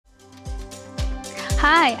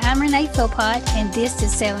Hi, I'm Renee Philpott, and this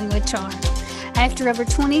is Selling with Charm. After over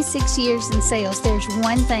 26 years in sales, there's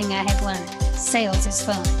one thing I have learned. Sales is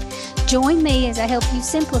fun. Join me as I help you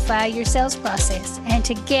simplify your sales process, and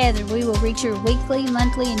together we will reach your weekly,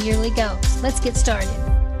 monthly, and yearly goals. Let's get started.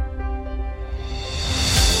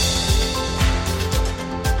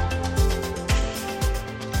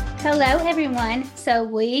 Hello, everyone. So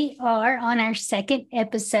we are on our second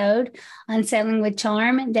episode on Selling with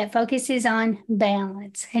Charm that focuses on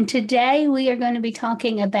balance. And today we are going to be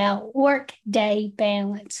talking about work-day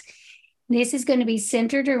balance. This is going to be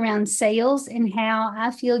centered around sales and how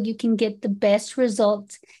I feel you can get the best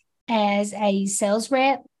results as a sales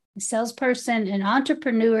rep, a salesperson, an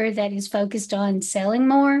entrepreneur that is focused on selling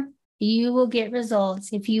more. You will get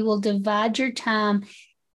results if you will divide your time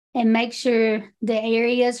and make sure the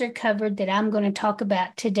areas are covered that I'm going to talk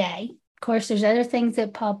about today. Of course, there's other things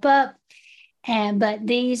that pop up, but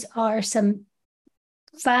these are some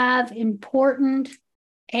 5 important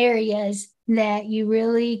areas that you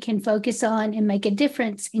really can focus on and make a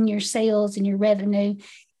difference in your sales and your revenue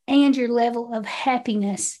and your level of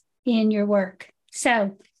happiness in your work.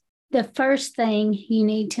 So the first thing you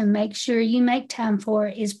need to make sure you make time for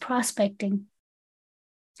is prospecting.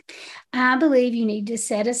 I believe you need to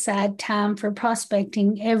set aside time for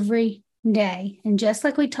prospecting every day. And just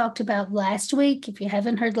like we talked about last week, if you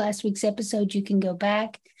haven't heard last week's episode, you can go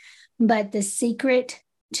back. But the secret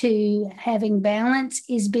to having balance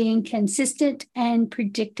is being consistent and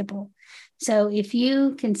predictable. So if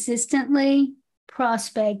you consistently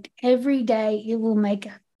prospect every day, it will make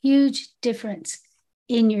a huge difference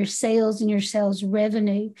in your sales and your sales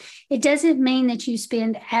revenue. It doesn't mean that you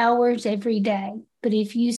spend hours every day, but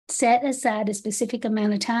if you set aside a specific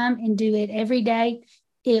amount of time and do it every day,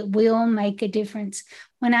 it will make a difference.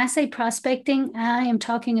 When I say prospecting, I am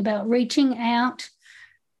talking about reaching out,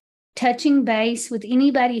 touching base with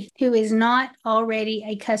anybody who is not already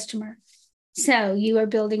a customer. So you are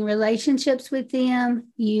building relationships with them.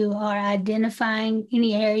 You are identifying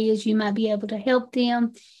any areas you might be able to help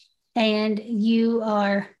them, and you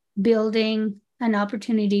are building an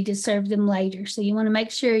opportunity to serve them later. So you want to make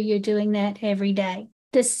sure you're doing that every day.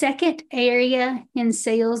 The second area in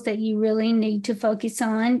sales that you really need to focus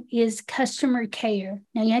on is customer care.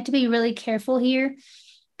 Now, you have to be really careful here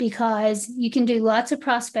because you can do lots of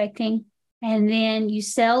prospecting and then you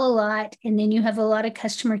sell a lot and then you have a lot of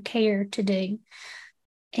customer care to do.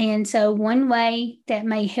 And so one way that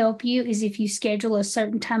may help you is if you schedule a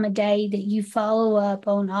certain time of day that you follow up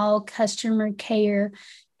on all customer care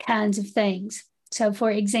kinds of things. So for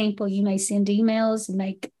example, you may send emails and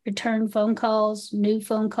make return phone calls, new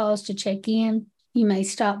phone calls to check in. You may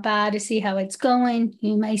stop by to see how it's going.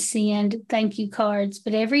 You may send thank you cards,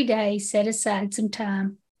 but every day set aside some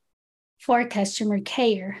time for customer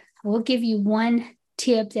care. I will give you one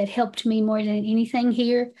tip that helped me more than anything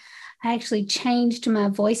here. I actually changed my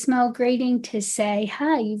voicemail greeting to say,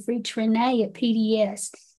 "Hi, you've reached Renee at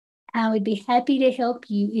PDS. I would be happy to help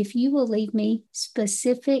you if you will leave me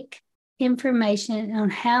specific information on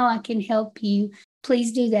how I can help you.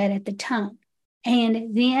 Please do that at the tone."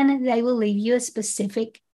 And then they will leave you a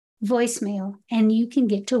specific voicemail and you can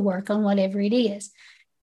get to work on whatever it is.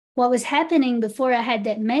 What was happening before I had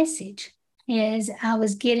that message is I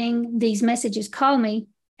was getting these messages, call me,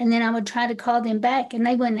 and then I would try to call them back and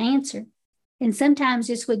they wouldn't answer. And sometimes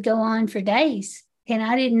this would go on for days and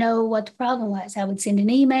I didn't know what the problem was. I would send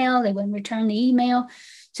an email, they wouldn't return the email.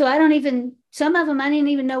 So some of them, I didn't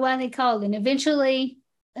even know why they called. And eventually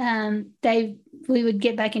we would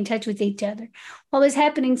get back in touch with each other. What was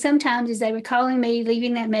happening sometimes is they were calling me,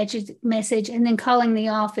 leaving that message, and then calling the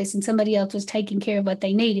office and somebody else was taking care of what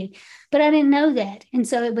they needed. But I didn't know that. And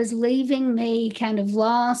so it was leaving me kind of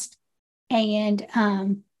lost and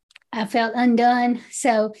I felt undone.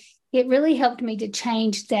 So it really helped me to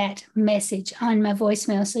change that message on my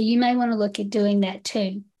voicemail. So you may want to look at doing that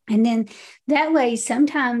too. And then that way,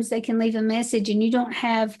 sometimes they can leave a message and you don't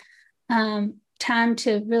have time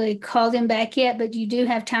to really call them back yet, but you do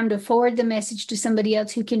have time to forward the message to somebody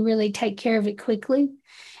else who can really take care of it quickly.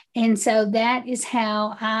 And so that is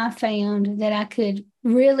how I found that I could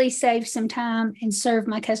really save some time and serve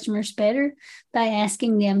my customers better by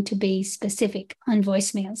asking them to be specific on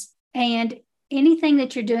voicemails. And anything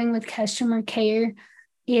that you're doing with customer care,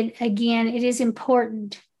 it is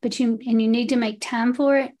important, but you need to make time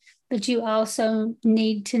for it. But you also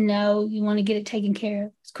need to know you want to get it taken care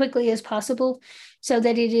of as quickly as possible so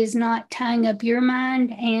that it is not tying up your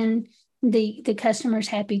mind and the customer's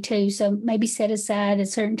happy too. So maybe set aside a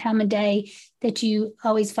certain time of day that you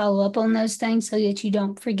always follow up on those things so that you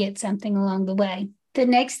don't forget something along the way. The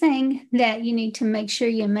next thing that you need to make sure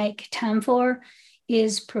you make time for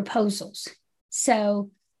is proposals.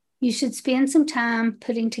 So you should spend some time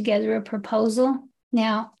putting together a proposal.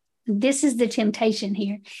 Now, this is the temptation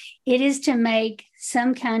here. It is to make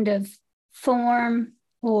some kind of form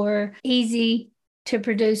or easy to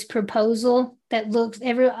produce proposal that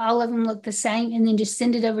all of them look the same, and then just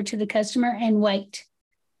send it over to the customer and wait.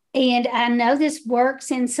 And I know this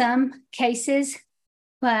works in some cases,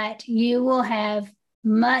 but you will have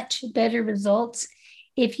much better results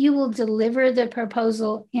if you will deliver the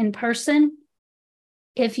proposal in person.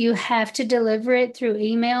 If you have to deliver it through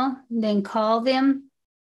email, then call them,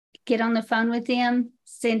 get on the phone with them,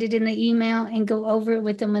 send it in the email, and go over it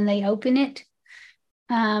with them when they open it.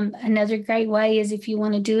 Another great way is if you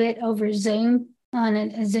want to do it over Zoom, on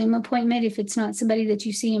a Zoom appointment, if it's not somebody that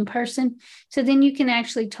you see in person. So then you can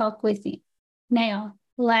actually talk with them. Now,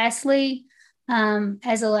 lastly,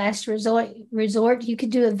 as a last resort, you could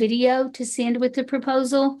do a video to send with the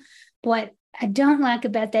proposal. What I don't like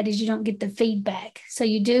about that is you don't get the feedback. So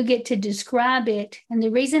you do get to describe it. And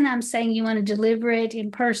the reason I'm saying you want to deliver it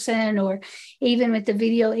in person or even with the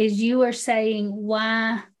video is you are saying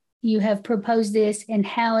why you have proposed this and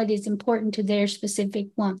how it is important to their specific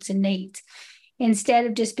wants and needs, instead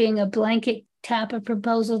of just being a blanket type of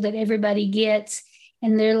proposal that everybody gets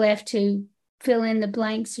and they're left to fill in the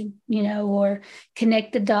blanks, or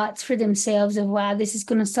connect the dots for themselves of why this is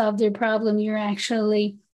going to solve their problem. You're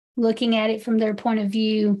actually looking at it from their point of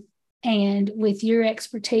view and with your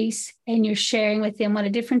expertise, and you're sharing with them what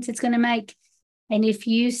a difference it's going to make. And if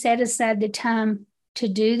you set aside the time to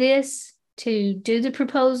do this, to do the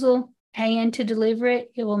proposal and to deliver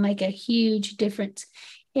it, it will make a huge difference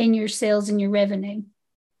in your sales and your revenue.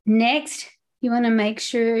 Next, you want to make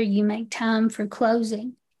sure you make time for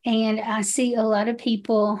closing. And I see a lot of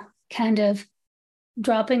people kind of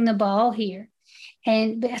dropping the ball here.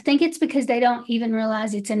 And I think it's because they don't even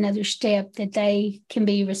realize it's another step that they can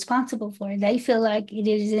be responsible for. They feel like it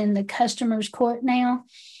is in the customer's court now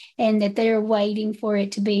and that they're waiting for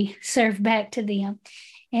it to be served back to them.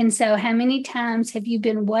 And so how many times have you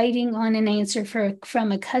been waiting on an answer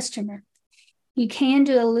from a customer? You can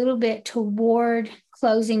do a little bit toward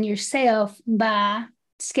closing yourself by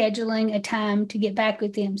scheduling a time to get back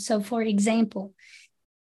with them. So for example,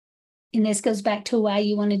 and this goes back to why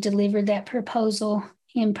you want to deliver that proposal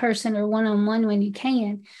in person or one-on-one when you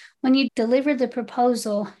can. When you deliver the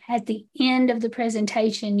proposal at the end of the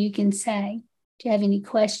presentation, you can say, do you have any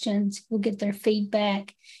questions? We'll get their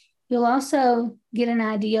feedback. You'll also get an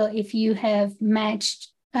idea if you have matched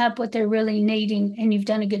up what they're really needing and you've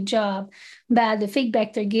done a good job by the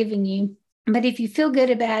feedback they're giving you. But if you feel good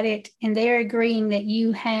about it and they're agreeing that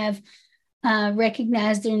you have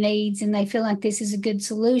recognized their needs and they feel like this is a good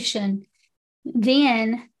solution,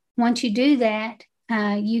 then once you do that,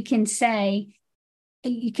 you can say,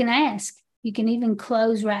 you can ask, you can even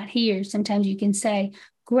close right here. Sometimes you can say,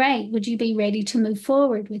 great, would you be ready to move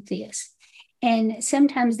forward with this? And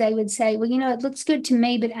sometimes they would say, well, it looks good to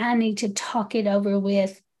me, but I need to talk it over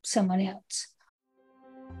with someone else.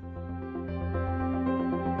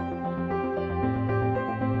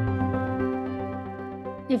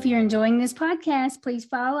 If you're enjoying this podcast, please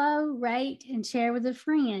follow, rate, and share with a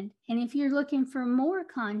friend. And if you're looking for more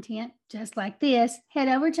content just like this, head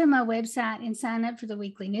over to my website and sign up for the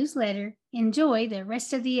weekly newsletter. Enjoy the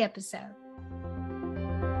rest of the episode.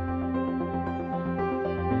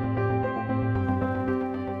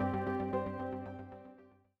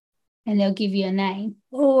 And they'll give you a name,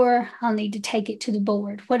 or I'll need to take it to the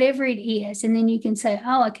board, whatever it is. And then you can say,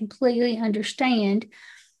 oh, I completely understand.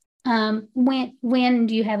 When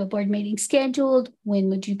do you have a board meeting scheduled? When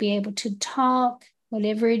would you be able to talk?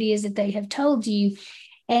 Whatever it is that they have told you.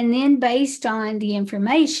 And then based on the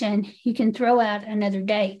information, you can throw out another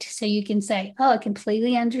date. So you can say, oh, I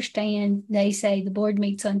completely understand. They say the board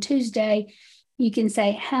meets on Tuesday. You can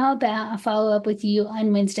say, how about I follow up with you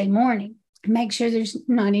on Wednesday morning? Make sure there's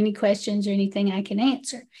not any questions or anything I can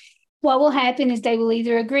answer. What will happen is they will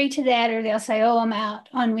either agree to that or they'll say, oh, I'm out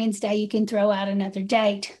on Wednesday. You can throw out another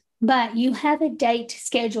date. But you have a date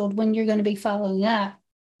scheduled when you're going to be following up,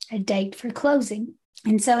 a date for closing.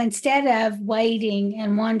 And so instead of waiting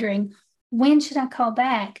and wondering, when should I call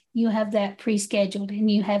back? You have that pre-scheduled and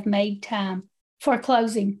you have made time for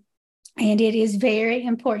closing. And it is very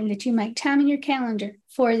important that you make time in your calendar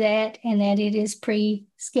for that and that it is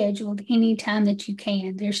pre-scheduled anytime that you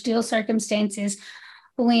can. There's still circumstances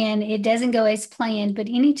when it doesn't go as planned, but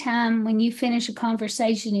anytime when you finish a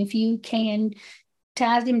conversation, if you can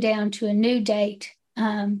tie them down to a new date,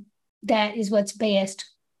 that is what's best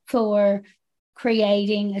for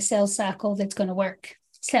creating a sales cycle that's going to work.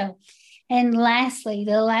 So, And lastly,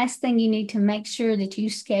 the last thing you need to make sure that you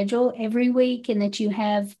schedule every week and that you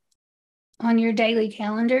have on your daily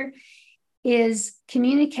calendar is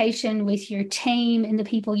communication with your team and the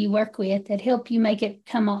people you work with that help you make it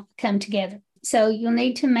come together. So you'll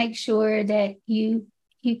need to make sure that you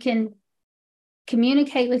can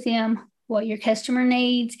communicate with them what your customer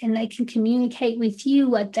needs, and they can communicate with you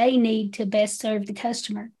what they need to best serve the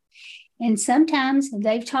customer. And sometimes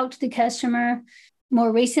they've talked to the customer more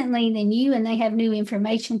recently than you, and they have new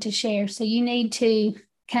information to share. So you need to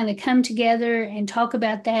kind of come together and talk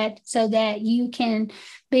about that so that you can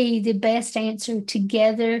be the best answer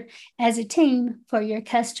together as a team for your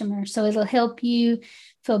customer. So it'll help you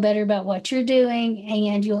feel better about what you're doing,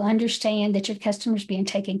 and you'll understand that your customer's being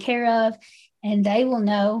taken care of, and they will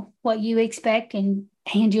know what you expect, and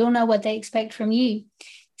you'll know what they expect from you.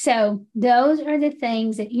 So those are the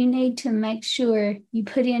things that you need to make sure you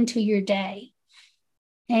put into your day.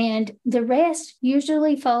 And the rest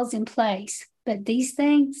usually falls in place. But these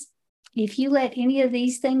things, if you let any of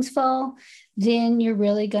these things fall, then you're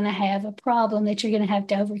really going to have a problem that you're going to have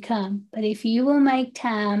to overcome. But if you will make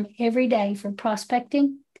time every day for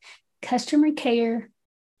prospecting, customer care,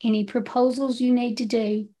 any proposals you need to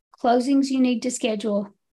do, closings you need to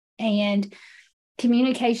schedule, and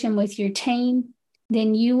communication with your team,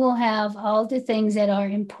 then you will have all the things that are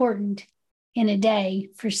important in a day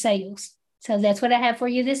for sales. So that's what I have for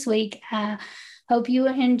you this week. I hope you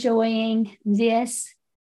are enjoying this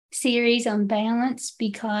series on balance,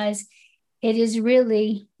 because it is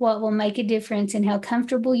really what will make a difference in how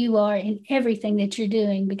comfortable you are in everything that you're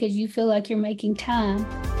doing, because you feel like you're making time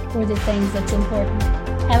for the things that's important.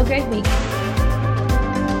 Have a great week.